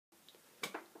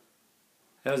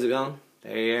How's it going?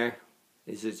 There you are.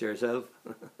 Is it yourself?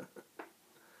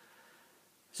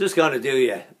 Just going to do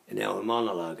you a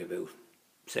monologue about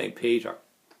St Peter.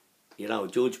 You know,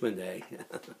 Judgment Day.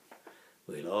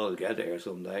 We'll all get there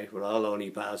someday. We're all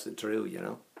only passing through, you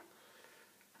know.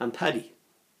 And Paddy.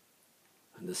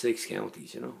 And the 6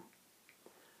 counties, you know.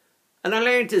 And I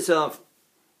learned this off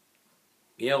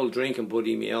my old drinking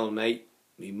buddy, my old mate,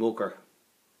 my mucker,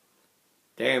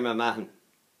 Dermot Mahon.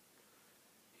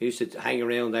 He used to hang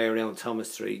around there around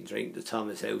Thomas Street and drink the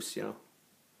Thomas House, you know.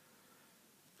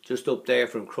 Just up there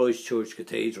from Christchurch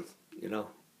Cathedral, you know.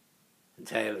 And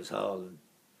Taylor's Hall and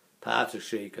Patrick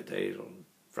Street Cathedral and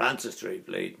Francis Street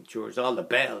Bleeding Church. All the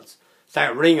bells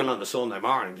started ringing on the Sunday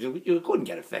morning. You couldn't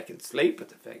get a fucking sleep at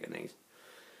the fucking things.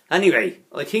 Anyway,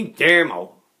 I think Dermot,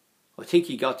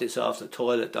 he got this off the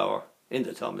toilet door in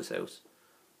the Thomas House.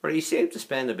 Where he seemed to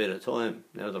spend a bit of time,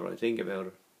 now that I think about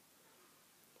it.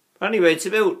 Anyway, it's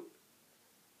about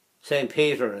St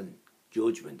Peter and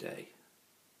Judgment Day.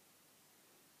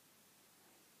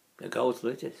 It goes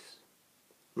like this.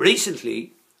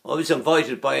 Recently, I was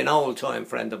invited by an old-time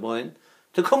friend of mine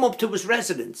to come up to his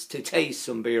residence to taste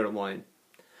some beer and wine.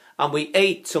 And we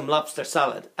ate some lobster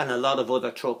salad and a lot of other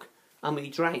truck, and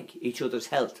we drank each other's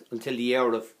health until the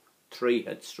hour of 3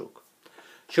 had struck.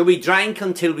 So we drank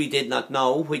until we did not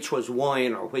know which was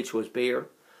wine or which was beer.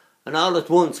 And all at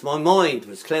once my mind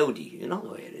was cloudy, you know the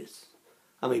way it is.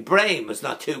 And my brain was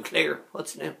not too clear.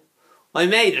 What's new? I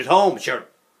made it home, sure.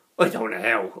 I don't know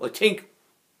how. I think,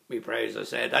 me prayers I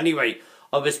said. Anyway,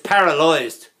 I was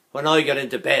paralysed when I got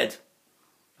into bed.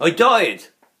 I died.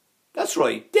 That's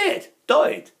right, dead,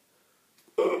 died.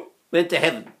 Went to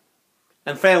heaven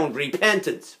and found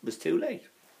repentance was too late.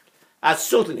 As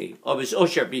suddenly I was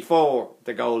ushered before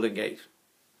the golden gate.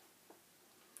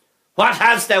 What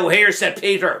hast thou here, said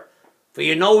Peter? For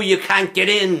you know you can't get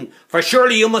in, for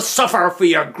surely you must suffer for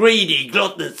your greedy,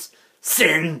 gluttonous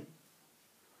sin.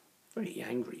 Very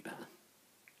angry man.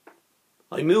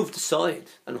 I moved aside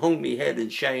and hung me head in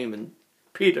shame, and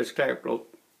Peter's clerk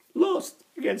wrote, lost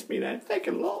against me then,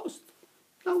 fucking lost.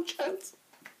 No chance.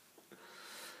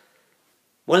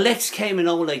 Well, next came an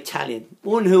old Italian,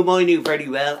 one whom I knew very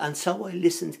well, and so I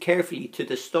listened carefully to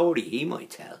the story he might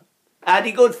tell.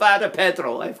 Addy, good Father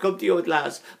Pedro, I've come to you at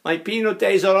last. My peanut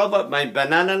days are over, my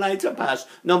banana nights are past.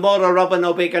 No more a robber,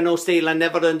 no baker, no steal, and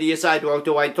never under your sidewalk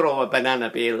do I throw a banana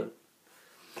peel.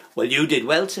 Well, you did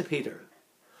well, said Peter.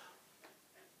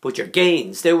 But your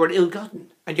gains, they were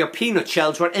ill-gotten, and your peanut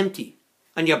shells were empty,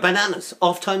 and your bananas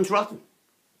oft-times rotten.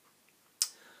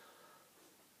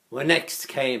 Well, next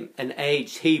came an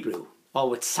aged Hebrew,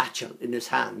 all with satchel in his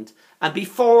hand, and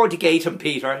before the gate of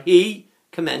Peter he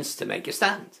commenced to make a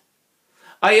stand.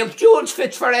 I have jewels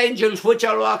fit for angels which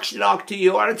I'll auction off to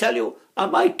you, or I tell you, I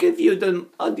might give you them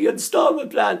on the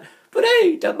instalment plan, but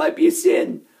hey, that might be a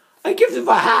sin. I give them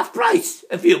for half price,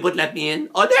 if you would let me in.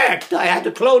 On earth, I had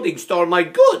a clothing store, my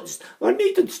goods were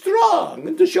neat and strong,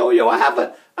 and to show you I have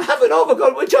an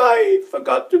overcoat which I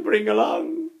forgot to bring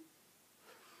along.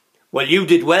 Well, you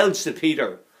did well, said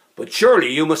Peter, but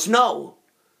surely you must know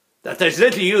that there's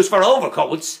little use for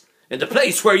overcoats in the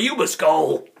place where you must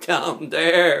go, down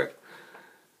there.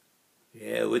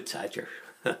 Yeah, with Thatcher.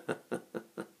 Oh,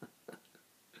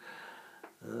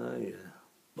 yeah.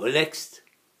 Well, next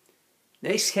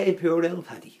came poor old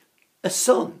Paddy, a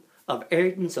son of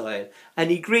Erden's Isle,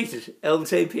 and he greeted old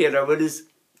St Peter with his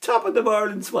top of the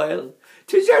morning smile.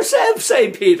 "'Tis yourself,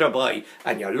 St Peter, boy,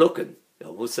 and you're looking,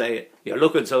 I must say it, you're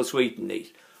looking so sweet and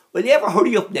neat. Will you ever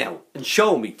hurry up now and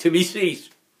show me to me seat?"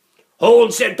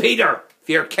 "Hold," said Peter,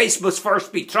 "for your case must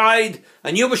first be tried,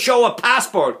 and you must show a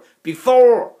passport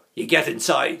before you get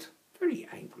inside." Very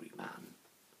angry man.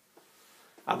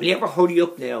 "And will you ever hurry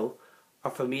up now,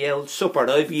 or for me old supper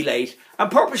I'll be late,"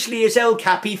 and purposely his old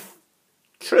cap he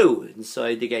threw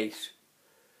inside the gate.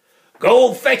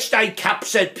 "Go fetch thy cap,"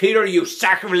 said Peter, "you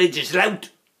sacrilegious lout."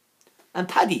 And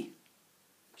Paddy,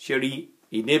 sure he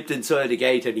nipped inside the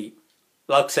gate and he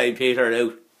locked St Peter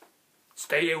out.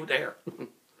 "Stay out there."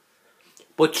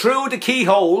 But through the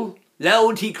keyhole,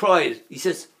 loud he cried. He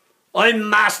says, "I'm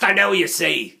master now, you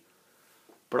see.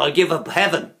 But I'll give up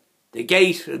heaven, the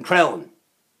gate and crown,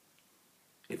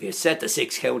 if you set the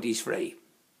 6 counties free.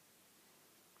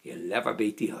 You'll never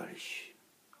beat the Irish."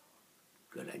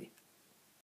 Good on you.